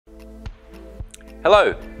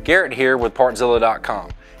Hello, Garrett here with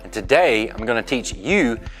Partzilla.com, and today I'm going to teach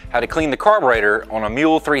you how to clean the carburetor on a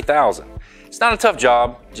Mule 3000. It's not a tough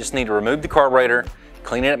job, just need to remove the carburetor,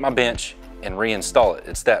 clean it at my bench, and reinstall it.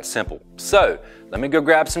 It's that simple. So let me go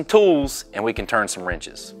grab some tools and we can turn some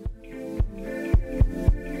wrenches.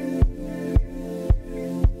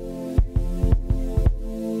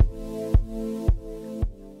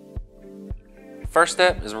 First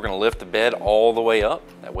step is we're going to lift the bed all the way up.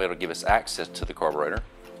 That way it'll give us access to the carburetor.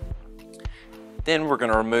 Then we're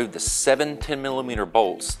going to remove the 7 10mm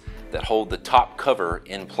bolts that hold the top cover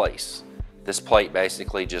in place. This plate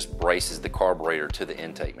basically just braces the carburetor to the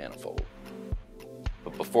intake manifold.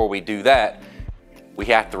 But before we do that, we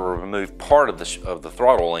have to remove part of the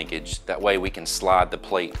throttle linkage. That way we can slide the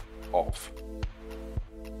plate off.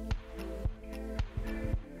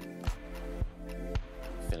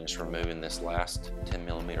 Finish removing this last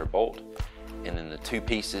 10mm bolt, and then the two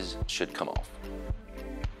pieces should come off.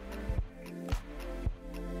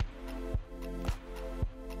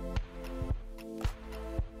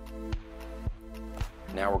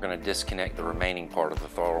 Now we're going to disconnect the remaining part of the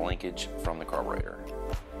throttle linkage from the carburetor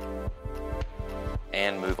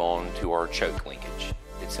and move on to our choke linkage.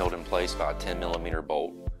 It's held in place by a 10mm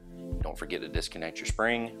bolt. Don't forget to disconnect your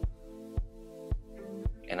spring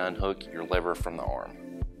and unhook your lever from the arm.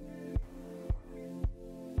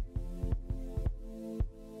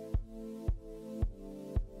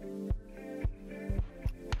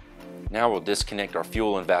 Now we'll disconnect our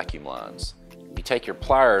fuel and vacuum lines. If you take your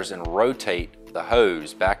pliers and rotate the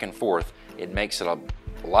hose back and forth, it makes it a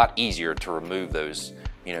lot easier to remove those,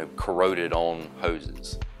 corroded on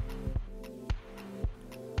hoses.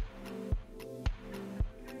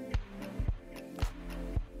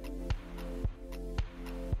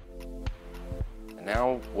 And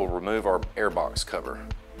now we'll remove our airbox cover.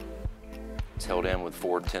 It's held in with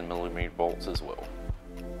 4 10mm bolts as well.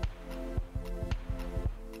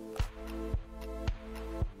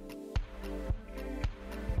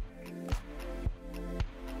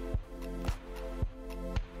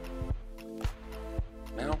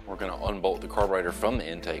 Now we're going to unbolt the carburetor from the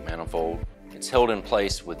intake manifold. It's held in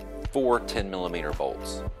place with 4 10mm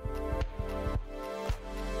bolts.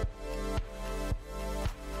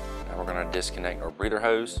 Now we're going to disconnect our breather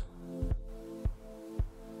hose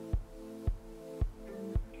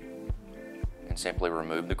and simply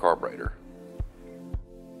remove the carburetor.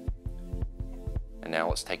 And now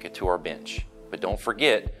let's take it to our bench. But don't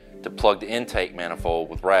forget to plug the intake manifold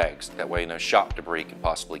with rags. That way no shock debris can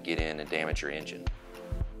possibly get in and damage your engine.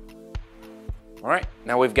 All right,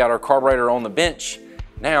 now we've got our carburetor on the bench.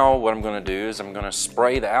 Now what I'm going to do is I'm going to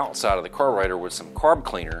spray the outside of the carburetor with some carb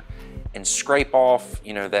cleaner and scrape off,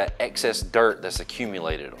 that excess dirt that's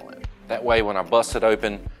accumulated on it. That way when I bust it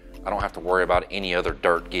open, I don't have to worry about any other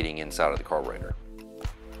dirt getting inside of the carburetor.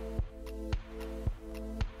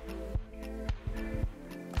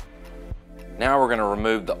 Now we're going to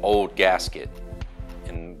remove the old gasket,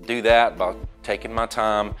 and do that by taking my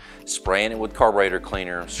time, spraying it with carburetor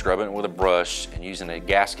cleaner, scrubbing it with a brush, and using a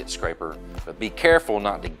gasket scraper. But be careful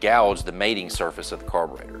not to gouge the mating surface of the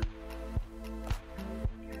carburetor.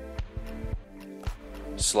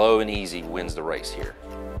 Slow and easy wins the race here.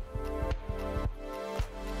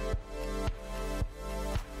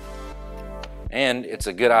 And it's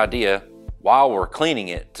a good idea while we're cleaning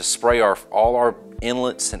it to spray all our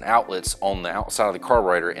inlets and outlets on the outside of the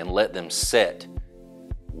carburetor and let them set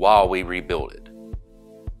while we rebuild it.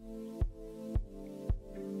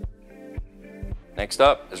 Next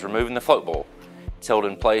up is removing the float bowl. It's held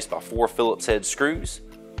in place by 4 Phillips head screws.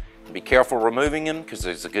 Be careful removing them because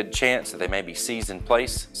there's a good chance that they may be seized in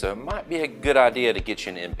place, so it might be a good idea to get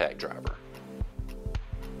you an impact driver.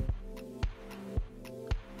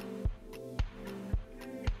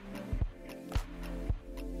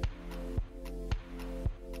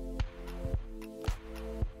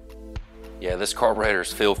 Yeah, this carburetor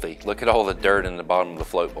is filthy. Look at all the dirt in the bottom of the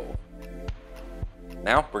float bowl.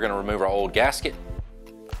 Now we're going to remove our old gasket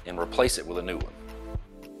and replace it with a new one.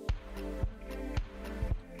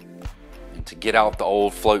 And to get out the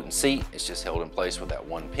old float and seat, it's just held in place with that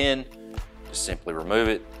one pin. Just simply remove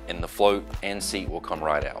it and the float and seat will come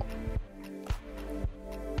right out.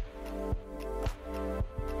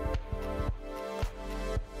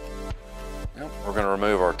 Now we're going to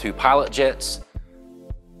remove our 2 pilot jets.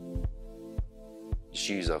 Just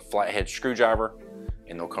use a flathead screwdriver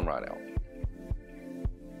and they'll come right out.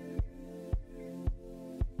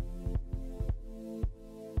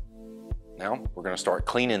 Now we're going to start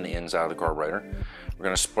cleaning the inside of the carburetor. We're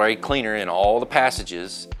going to spray cleaner in all the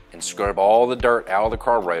passages and scrub all the dirt out of the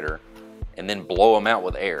carburetor and then blow them out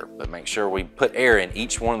with air. But make sure we put air in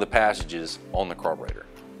each one of the passages on the carburetor.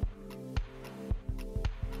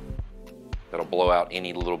 That'll blow out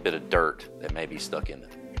any little bit of dirt that may be stuck in it.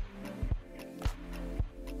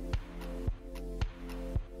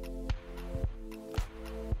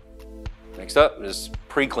 Next up is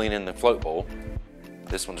pre-cleaning the float bowl.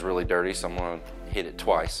 This one's really dirty, so I'm going to hit it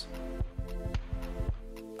twice.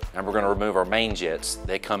 Now we're going to remove our main jets.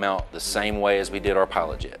 They come out the same way as we did our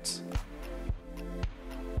pilot jets.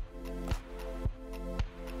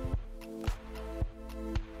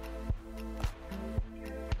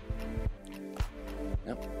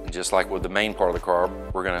 And just like with the main part of the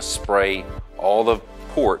carb, we're going to spray all the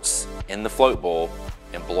ports in the float bowl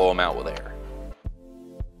and blow them out with air.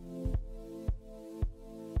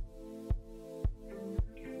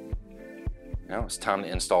 Now it's time to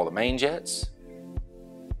install the main jets.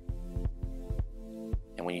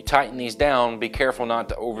 And when you tighten these down, be careful not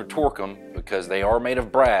to over torque them because they are made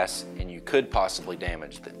of brass and you could possibly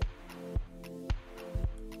damage them.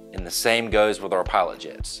 And the same goes with our pilot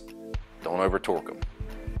jets. Don't over torque them.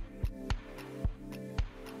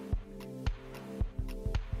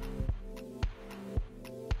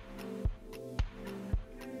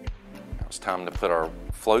 Now it's time to put our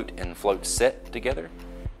float and float set together.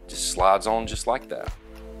 Just slides on just like that.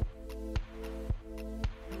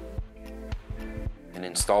 And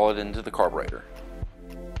install it into the carburetor.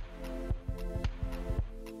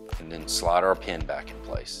 And then slide our pin back in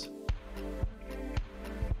place.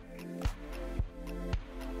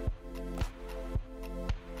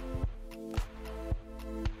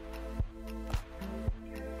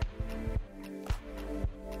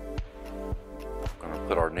 Going to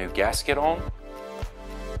put our new gasket on.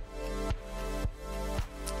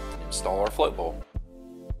 Install our float bowl.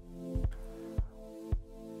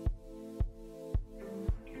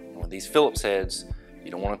 And with these Phillips heads, you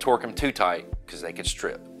don't want to torque them too tight because they could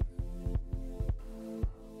strip.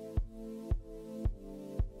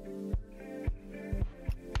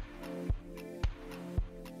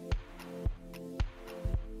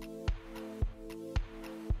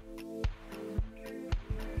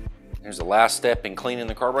 Here's the last step in cleaning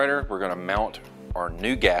the carburetor. We're going to mount our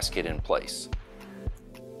new gasket in place.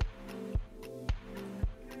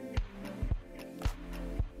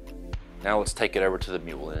 Now let's take it over to the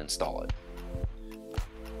mule and install it.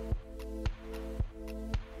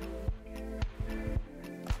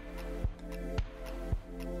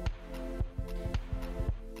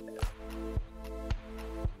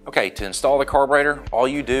 Okay, to install the carburetor, all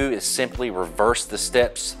you do is simply reverse the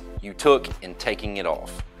steps you took in taking it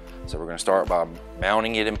off. So we're going to start by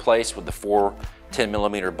mounting it in place with the 4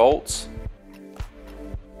 10mm bolts.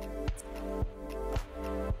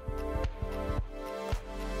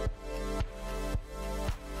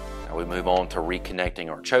 Now we move on to reconnecting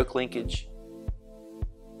our choke linkage.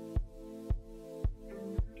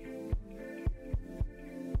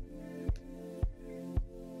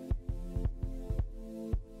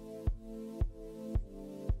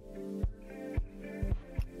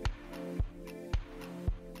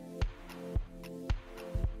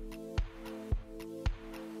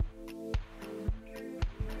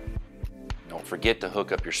 Don't forget to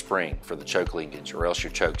hook up your spring for the choke linkage or else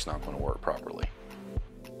your choke's not going to work properly.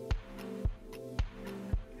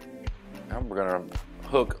 Now we're going to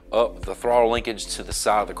hook up the throttle linkage to the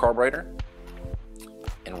side of the carburetor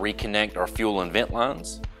and reconnect our fuel and vent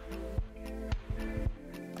lines.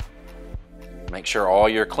 Make sure all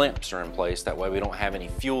your clamps are in place, that way we don't have any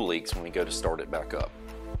fuel leaks when we go to start it back up.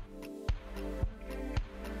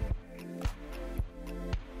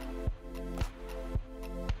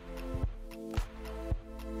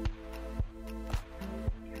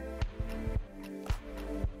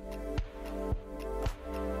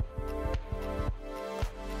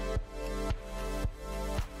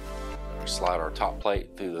 Slide our top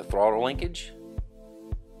plate through the throttle linkage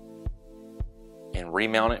and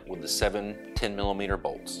remount it with the 7 10mm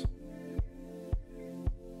bolts.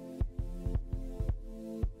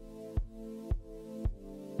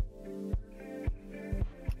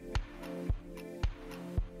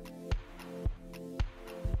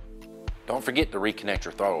 Don't forget to reconnect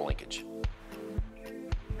your throttle linkage.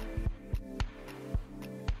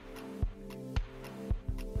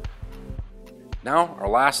 Now our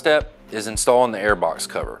last step is installing the airbox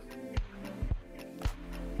cover.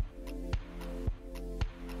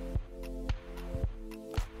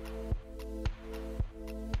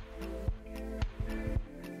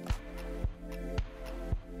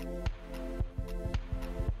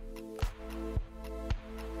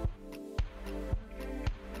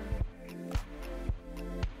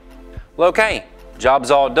 Well, okay,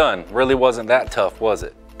 job's all done. Really wasn't that tough, was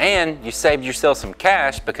it? And you saved yourself some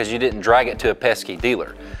cash because you didn't drag it to a pesky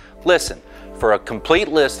dealer. Listen, for a complete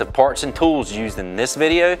list of parts and tools used in this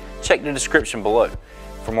video, check the description below.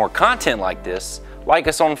 For more content like this, like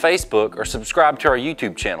us on Facebook or subscribe to our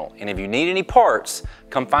YouTube channel. And if you need any parts,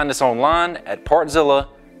 come find us online at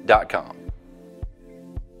Partzilla.com.